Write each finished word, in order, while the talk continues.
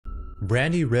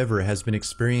Brandy River has been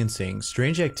experiencing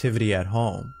strange activity at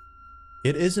home.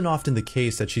 It isn't often the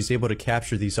case that she's able to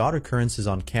capture these odd occurrences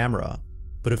on camera,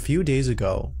 but a few days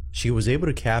ago, she was able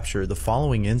to capture the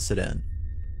following incident.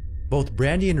 Both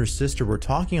Brandy and her sister were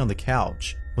talking on the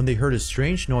couch when they heard a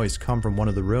strange noise come from one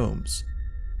of the rooms.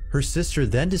 Her sister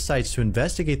then decides to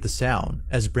investigate the sound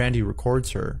as Brandy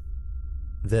records her.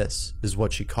 This is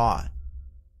what she caught.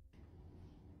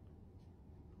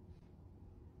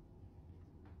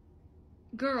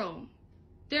 Girl,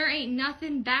 there ain't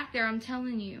nothing back there, I'm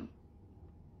telling you.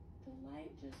 The light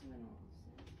just went off.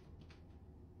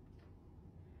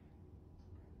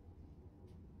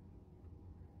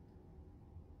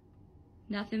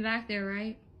 Nothing back there,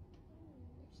 right?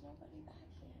 There's nobody back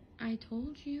there. I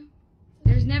told you.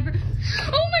 There's never...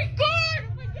 Oh my god!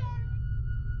 Oh my god!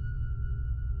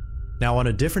 Now on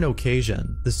a different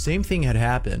occasion, the same thing had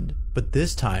happened, but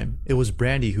this time it was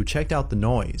Brandy who checked out the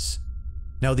noise.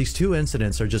 Now these two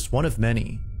incidents are just one of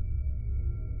many.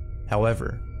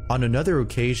 However, on another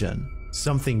occasion,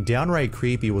 something downright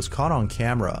creepy was caught on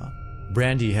camera.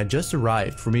 Brandy had just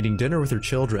arrived from eating dinner with her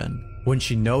children when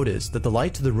she noticed that the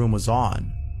light to the room was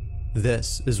on.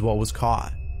 This is what was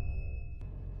caught.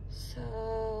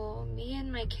 So, me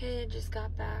and my kid just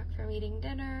got back from eating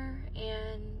dinner,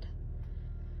 and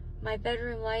my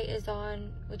bedroom light is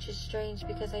on, which is strange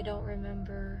because I don't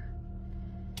remember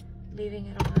leaving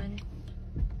it on.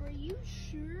 Are you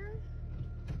sure?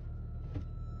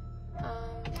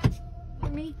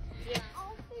 Let me... Yeah.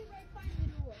 I'll stay right by the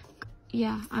door.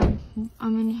 Yeah, I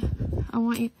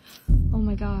want you... Oh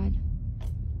my god.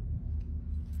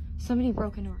 Somebody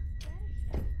broke into our...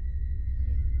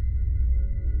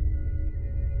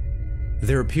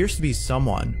 There appears to be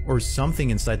someone or something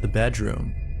inside the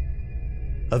bedroom.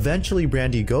 Eventually,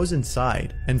 Brandy goes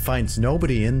inside and finds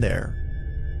nobody in there.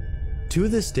 To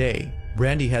this day,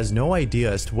 Brandy has no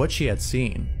idea as to what she had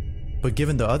seen, but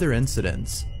given the other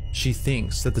incidents, she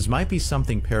thinks that this might be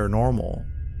something paranormal.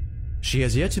 She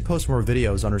has yet to post more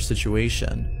videos on her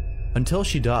situation. Until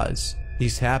she does,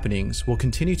 these happenings will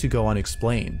continue to go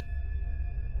unexplained.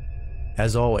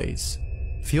 As always,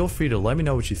 feel free to let me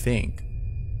know what you think.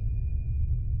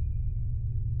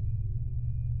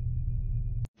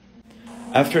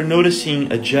 After noticing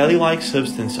a jelly-like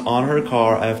substance on her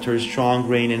car after a strong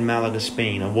rain in Malaga,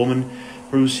 Spain, a woman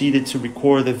proceeded to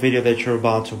record the video that you're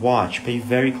about to watch. Pay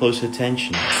very close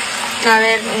attention. A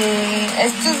ver,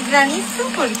 ¿esto es granizo?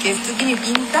 Porque esto tiene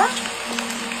pinta.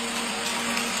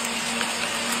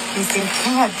 Es el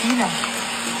gelatina.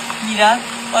 Mirad,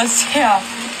 o sea,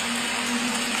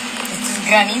 ¿esto es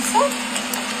granizo?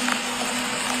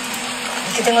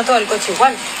 Es que tengo todo el coche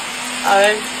igual. A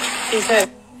ver, dice.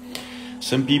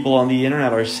 Some people on the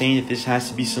internet are saying that this has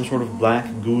to be some sort of black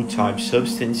goo type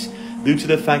substance due to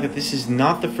the fact that this is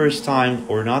not the first time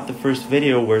or not the first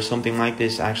video where something like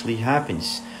this actually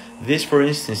happens. This, for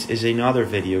instance, is another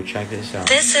video. Check this out.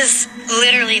 This is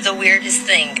literally the weirdest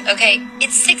thing. Okay,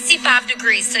 it's 65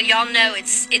 degrees, so y'all know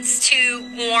it's too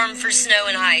warm for snow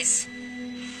and ice.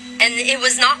 And it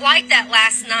was not like that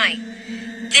last night.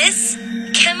 This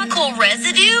chemical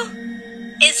residue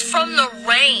is from the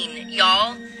rain,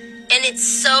 y'all. And it's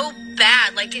so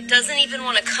bad, like it doesn't even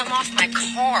want to come off my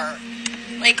car.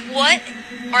 Like, what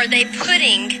are they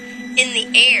putting in the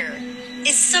air?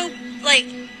 It's so, like,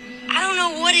 I don't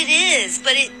know what it is,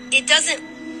 but it doesn't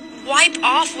wipe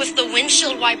off with the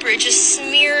windshield wiper. It just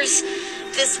smears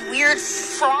this weird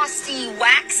frosty,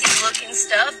 waxy looking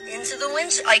stuff into the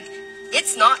windshield. Like,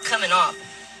 it's not coming off.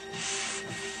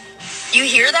 You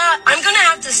hear that? I'm gonna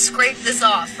have to scrape this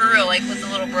off, for real, like with a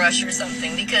little brush or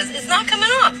something, because it's not coming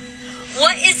off.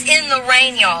 What is in the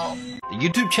rain, y'all? The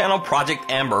YouTube channel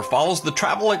Project Amber follows the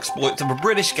travel exploits of a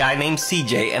British guy named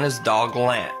CJ and his dog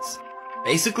Lance.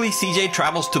 Basically, CJ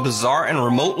travels to bizarre and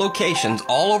remote locations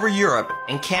all over Europe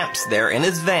and camps there in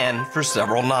his van for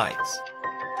several nights.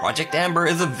 Project Amber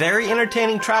is a very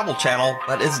entertaining travel channel,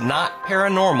 but is not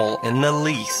paranormal in the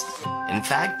least. In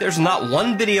fact, there's not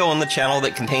one video on the channel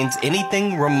that contains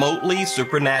anything remotely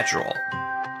supernatural.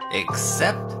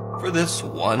 Except for this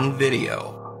one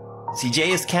video. CJ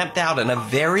is camped out in a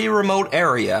very remote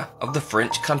area of the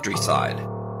French countryside.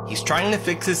 He's trying to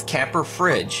fix his camper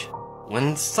fridge,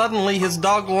 when suddenly his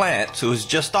dog Lance, who is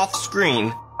just off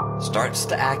screen, starts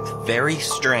to act very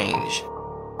strange.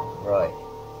 Right.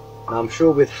 Now I'm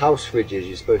sure with house fridges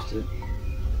you're supposed to...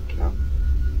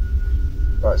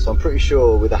 Right, so I'm pretty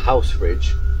sure with a house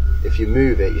fridge, if you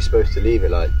move it, you're supposed to leave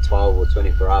it like 12 or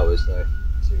 24 hours though.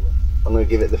 I'm going to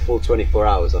give it the full 24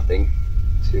 hours, I think,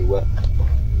 to...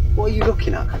 What are you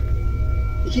looking at?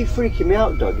 You keep freaking me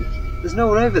out, dog. There's no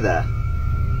one over there.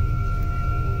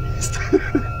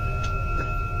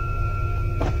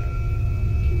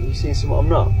 you seeing something I'm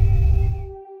not?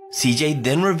 CJ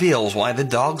then reveals why the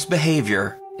dog's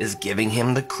behavior is giving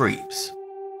him the creeps.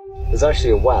 There's actually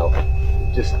a well,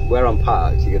 just where I'm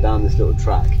parked. You go down this little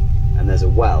track, and there's a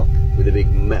well with a big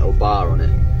metal bar on it.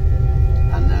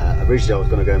 And originally I was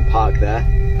going to go and park there,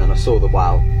 and I saw the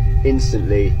well.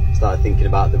 Instantly started thinking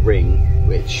about the ring,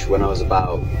 which when I was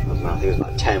about, I think it was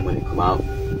about 10 when it came out,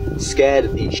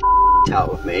 scared the shit out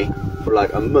of me. For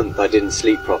like a month I didn't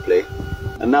sleep properly,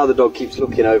 and now the dog keeps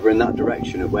looking over in that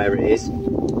direction at where it is.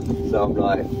 So I'm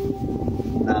like,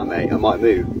 nah mate, I might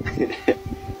move.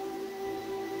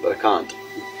 But I can't.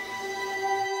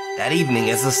 That evening,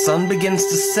 as the sun begins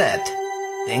to set,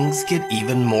 things get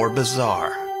even more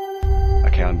bizarre.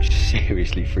 Okay, I'm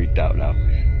seriously freaked out now.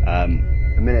 A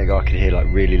minute ago I could hear like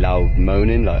really loud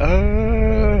moaning,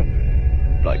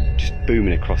 like just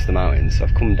booming across the mountains. So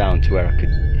I've come down to where I could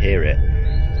hear it.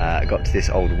 I got to this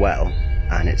old well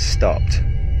and it stopped.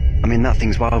 I mean, that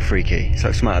thing's wild freaky. It's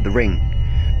like something out of The Ring.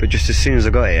 But just as soon as I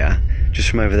got here, just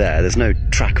from over there's no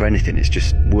track or anything, it's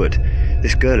just wood.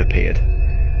 This girl appeared,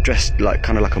 dressed like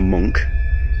kind of like a monk,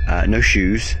 no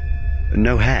shoes,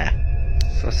 no hair.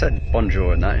 So I said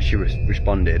bonjour and that, and she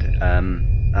responded.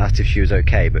 I asked if she was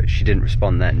okay, but she didn't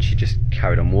respond then. She just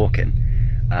carried on walking.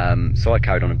 So I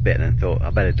carried on a bit and thought I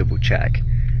better double check.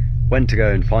 Went to go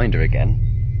and find her again.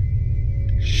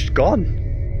 She's gone.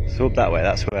 So up that way,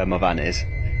 that's where my van is,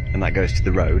 and that goes to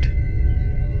the road.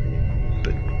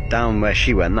 But down where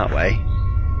she went that way,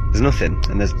 there's nothing,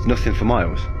 and there's nothing for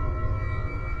miles.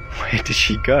 Where did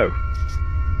she go?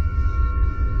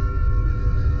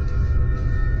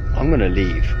 I'm gonna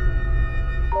leave.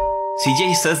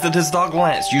 CJ says that his dog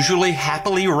Lance usually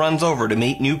happily runs over to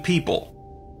meet new people,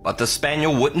 but the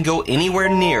spaniel wouldn't go anywhere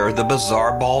near the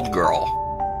bizarre bald girl.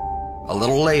 A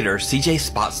little later, CJ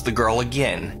spots the girl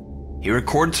again. He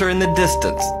records her in the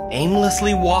distance,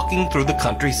 aimlessly walking through the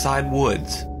countryside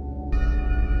woods.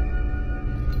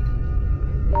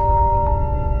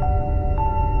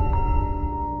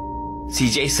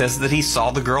 CJ says that he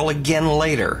saw the girl again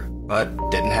later, but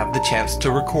didn't have the chance to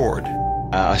record.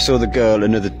 I saw the girl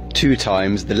another 2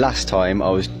 times. The last time I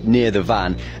was near the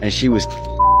van and she was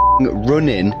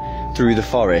running through the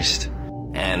forest.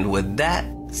 And with that,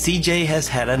 CJ has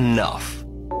had enough.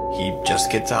 He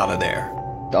just gets out of there.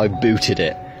 I booted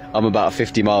it. I'm about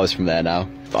 50 miles from there now.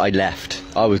 But I left.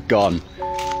 I was gone.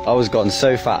 I was gone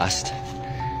so fast.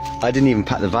 I didn't even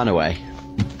pack the van away.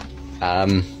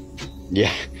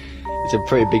 Yeah, it's a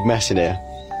pretty big mess in here.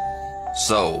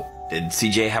 So, did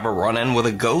CJ have a run-in with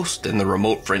a ghost in the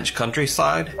remote French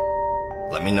countryside?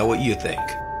 Let me know what you think.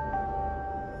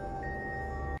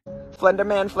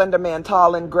 Slenderman,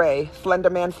 tall and gray.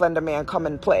 Slenderman, come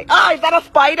and play. Ah, is that a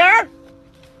spider?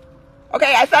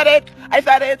 Okay, I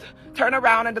said it. Turn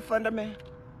around and the Slenderman.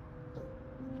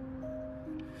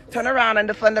 Turn around and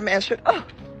the Slenderman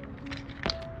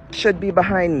should be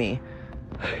behind me.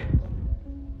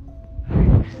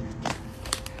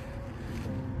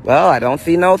 Well, I don't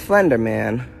see no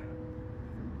Slenderman.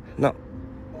 No.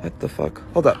 What the fuck?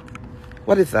 Hold up.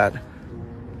 What is that?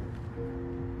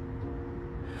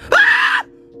 Ah!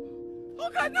 Oh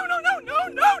God, no.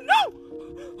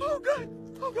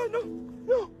 Oh God, no.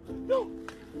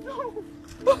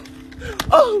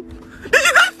 Oh, did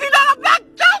you guys see that? I'm not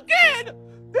joking.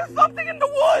 There's something in the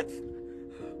woods.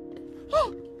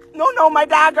 Oh, no, my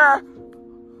dagger.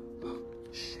 Oh,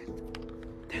 shit.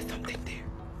 There's something there.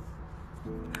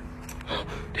 Oh,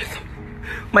 there's something.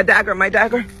 My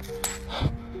dagger.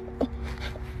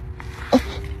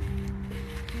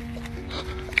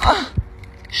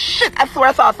 Shit, I swear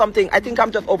I saw something. I think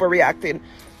I'm just overreacting.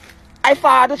 I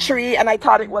saw the tree and I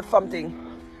thought it was something.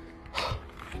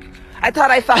 I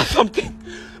thought I saw something.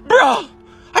 Bro,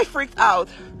 I freaked out.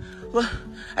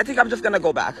 I think I'm just gonna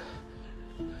go back.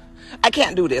 I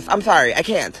can't do this. I'm sorry, I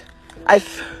can't.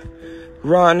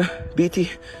 Run, BT.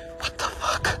 What the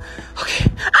fuck?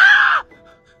 Okay. Ah!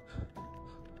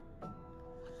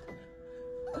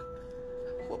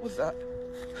 What was that?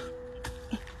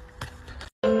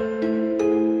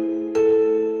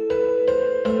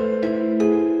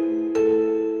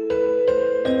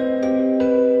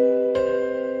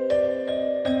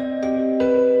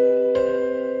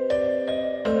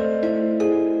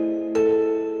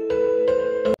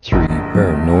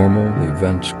 Paranormal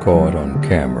events caught on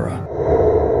camera.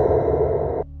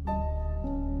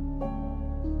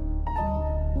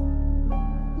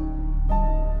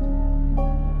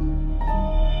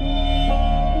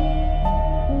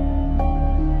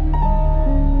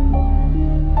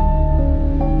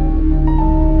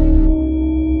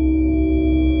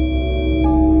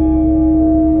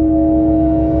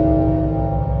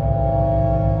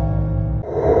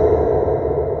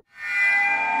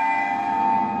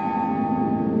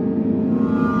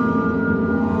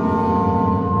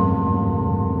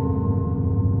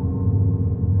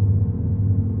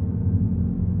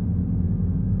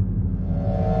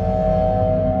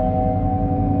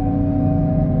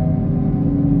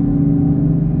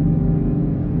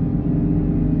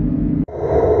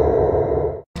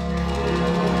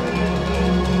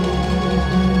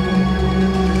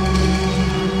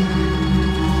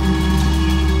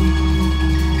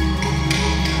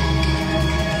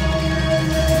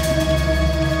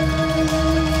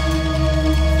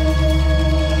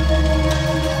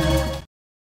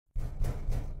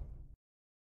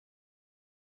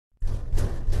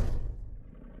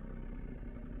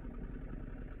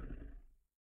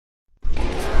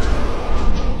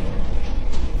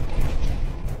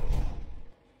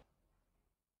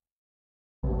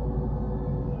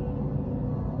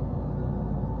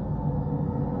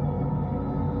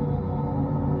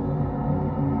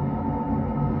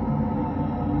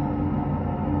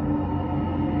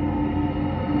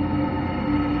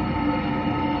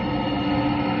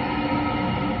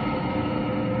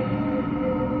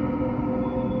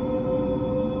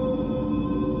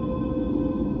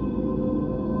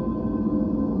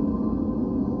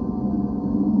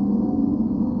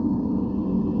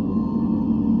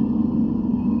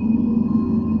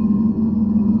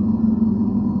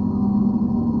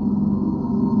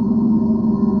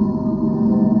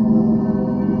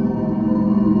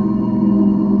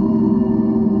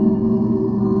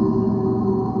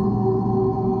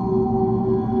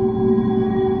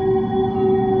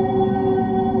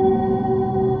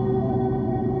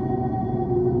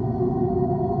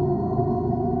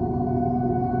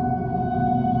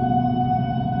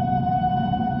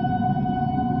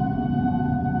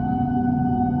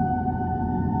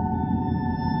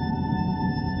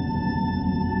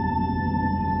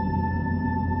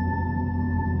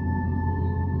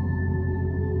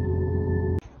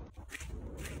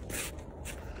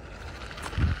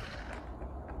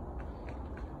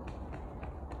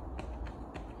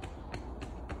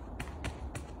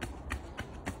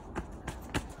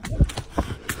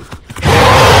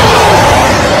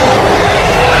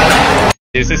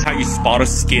 This is how you spot a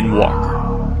skinwalker.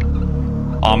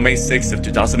 On May 6th of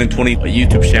 2020, a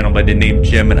YouTube channel by the name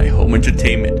Gemini Home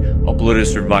Entertainment uploaded a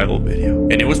survival video.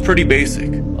 And it was pretty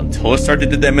basic, until it started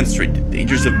to demonstrate the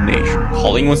dangers of nature,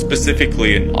 calling one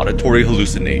specifically an auditory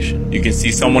hallucination. You can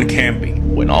see someone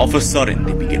camping, when all of a sudden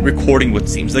they begin recording what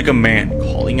seems like a man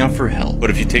calling out for help. But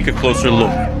if you take a closer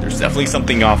look, there's definitely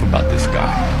something off about this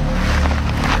guy.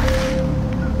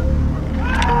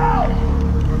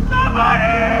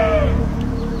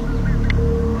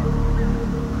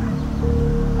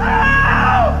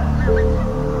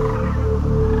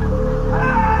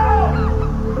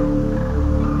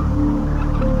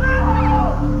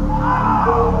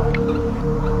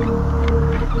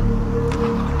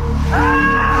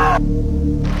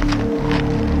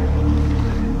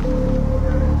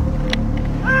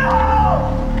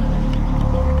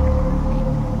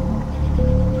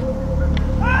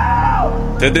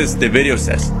 To this, the video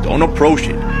says, don't approach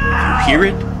it. If you hear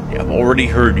it, they have already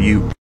heard you.